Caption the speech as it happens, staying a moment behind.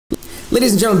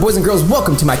Ladies and gentlemen, boys and girls,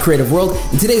 welcome to my creative world.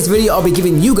 In today's video, I'll be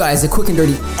giving you guys a quick and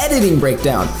dirty editing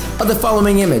breakdown of the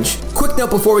following image. Quick note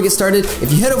before we get started, if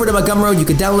you head over to my Gumroad, you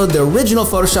can download the original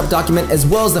Photoshop document as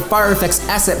well as the Fire Effects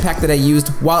asset pack that I used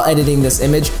while editing this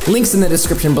image. Links in the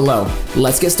description below.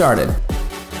 Let's get started.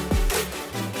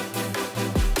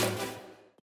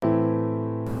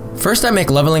 First, I make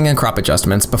leveling and crop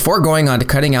adjustments before going on to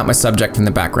cutting out my subject from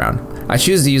the background. I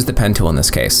choose to use the pen tool in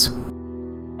this case.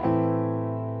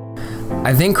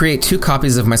 I then create two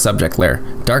copies of my subject layer,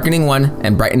 darkening one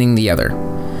and brightening the other.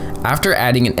 After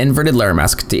adding an inverted layer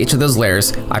mask to each of those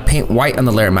layers, I paint white on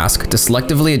the layer mask to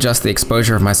selectively adjust the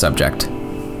exposure of my subject.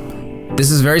 This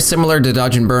is very similar to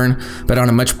dodge and burn, but on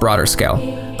a much broader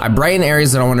scale. I brighten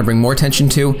areas that I want to bring more attention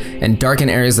to, and darken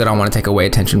areas that I want to take away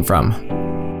attention from.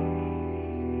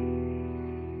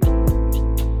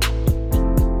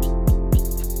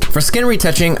 For skin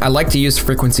retouching, I like to use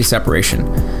frequency separation.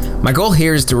 My goal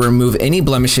here is to remove any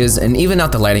blemishes and even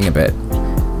out the lighting a bit.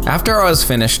 After I was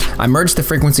finished, I merged the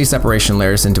frequency separation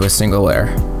layers into a single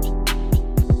layer.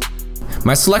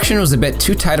 My selection was a bit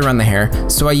too tight around the hair,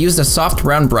 so I used a soft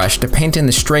round brush to paint in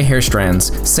the stray hair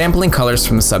strands, sampling colors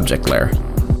from the subject layer.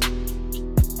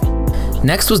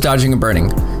 Next was dodging and burning.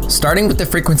 Starting with the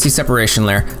frequency separation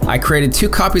layer, I created two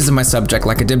copies of my subject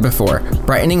like I did before,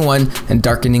 brightening one and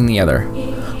darkening the other.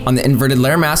 On the inverted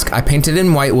layer mask, I painted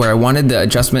in white where I wanted the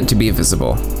adjustment to be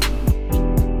visible.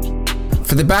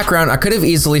 For the background, I could have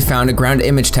easily found a ground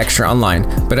image texture online,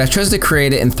 but I chose to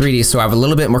create it in 3D so I have a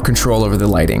little bit more control over the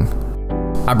lighting.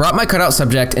 I brought my cutout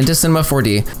subject into Cinema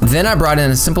 4D, then I brought in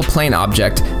a simple plane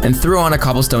object and threw on a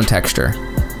cobblestone texture.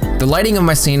 The lighting of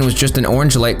my scene was just an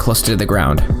orange light close to the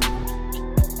ground.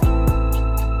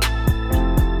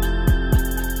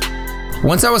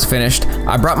 Once I was finished,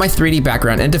 I brought my 3D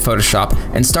background into Photoshop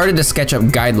and started to sketch up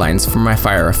guidelines for my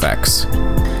fire effects.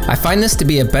 I find this to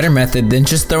be a better method than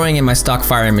just throwing in my stock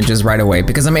fire images right away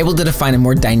because I'm able to define a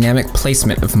more dynamic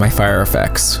placement of my fire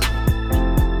effects.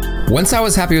 Once I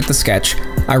was happy with the sketch,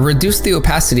 I reduced the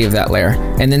opacity of that layer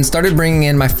and then started bringing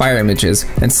in my fire images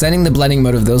and setting the blending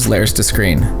mode of those layers to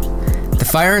screen. The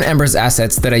fire and embers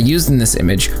assets that I used in this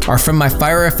image are from my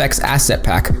Fire Effects asset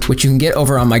pack, which you can get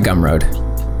over on my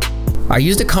Gumroad. I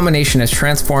used a combination of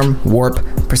transform, warp,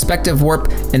 perspective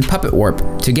warp, and puppet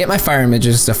warp to get my fire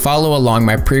images to follow along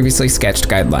my previously sketched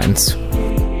guidelines.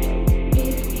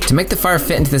 To make the fire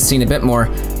fit into the scene a bit more,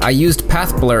 I used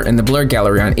path blur in the blur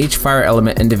gallery on each fire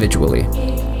element individually.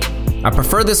 I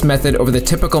prefer this method over the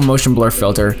typical motion blur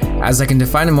filter as I can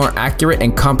define a more accurate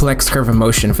and complex curve of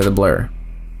motion for the blur.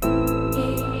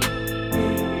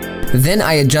 Then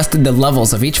I adjusted the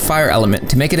levels of each fire element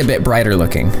to make it a bit brighter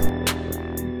looking.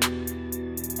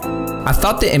 I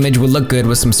thought the image would look good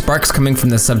with some sparks coming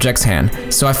from the subject's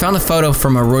hand, so I found a photo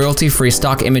from a royalty-free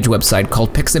stock image website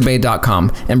called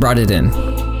pixabay.com and brought it in.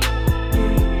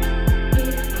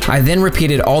 I then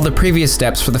repeated all the previous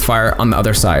steps for the fire on the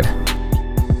other side.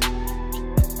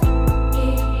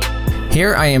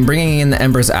 Here I am bringing in the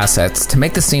embers assets to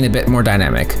make the scene a bit more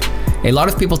dynamic. A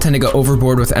lot of people tend to go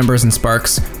overboard with embers and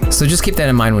sparks, so just keep that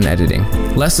in mind when editing.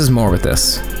 Less is more with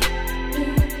this.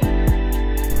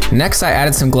 Next, I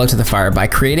added some glow to the fire by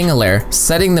creating a layer,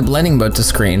 setting the blending mode to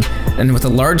screen, and with a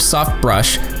large soft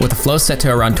brush with the flow set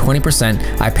to around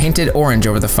 20%, I painted orange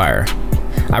over the fire.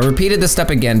 I repeated this step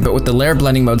again, but with the layer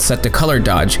blending mode set to color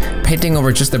dodge, painting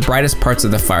over just the brightest parts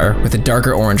of the fire with a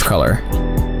darker orange color.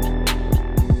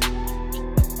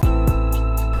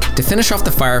 To finish off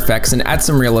the fire effects and add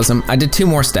some realism, I did two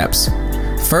more steps.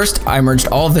 First, I merged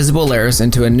all visible layers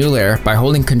into a new layer by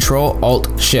holding Ctrl,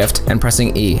 Alt, Shift, and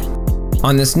pressing E.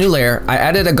 On this new layer, I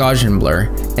added a Gaussian blur,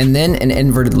 and then an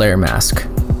inverted layer mask.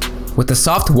 With a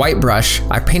soft white brush,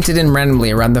 I painted in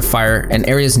randomly around the fire and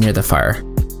areas near the fire.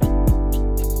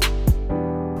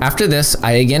 After this,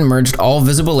 I again merged all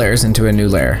visible layers into a new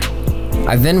layer.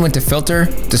 I then went to Filter,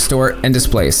 Distort, and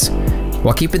Displace.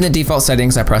 While keeping the default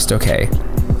settings, I pressed OK.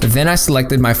 Then I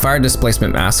selected my fire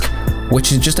displacement mask,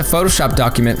 which is just a Photoshop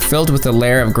document filled with a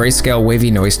layer of grayscale wavy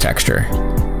noise texture.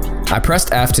 I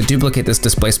pressed F to duplicate this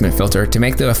displacement filter to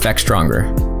make the effect stronger.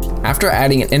 After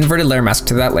adding an inverted layer mask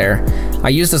to that layer, I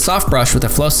used a soft brush with a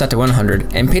flow set to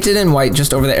 100 and painted in white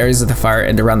just over the areas of the fire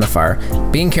and around the fire,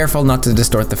 being careful not to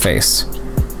distort the face.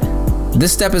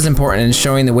 This step is important in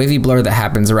showing the wavy blur that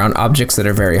happens around objects that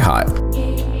are very hot.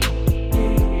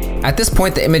 At this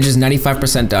point, the image is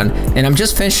 95% done, and I'm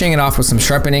just finishing it off with some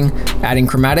sharpening, adding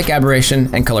chromatic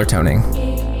aberration, and color toning.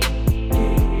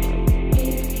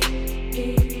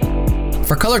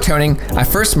 For color toning, I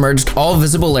first merged all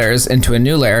visible layers into a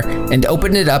new layer and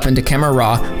opened it up into Camera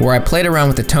Raw, where I played around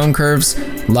with the tone curves,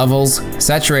 levels,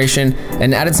 saturation,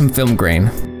 and added some film grain.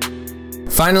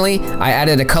 Finally, I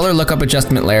added a color lookup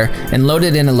adjustment layer and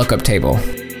loaded in a lookup table.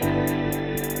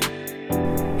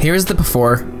 Here is the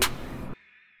before,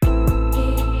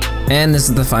 and this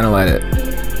is the final edit.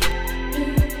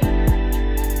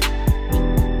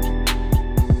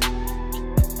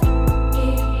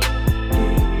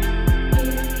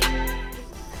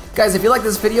 Guys, if you like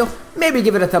this video, maybe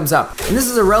give it a thumbs up. And this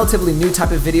is a relatively new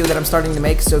type of video that I'm starting to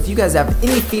make, so if you guys have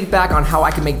any feedback on how I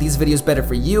can make these videos better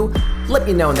for you, let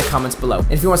me know in the comments below.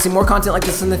 And if you want to see more content like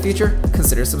this in the future,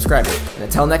 consider subscribing. And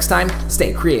until next time,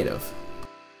 stay creative.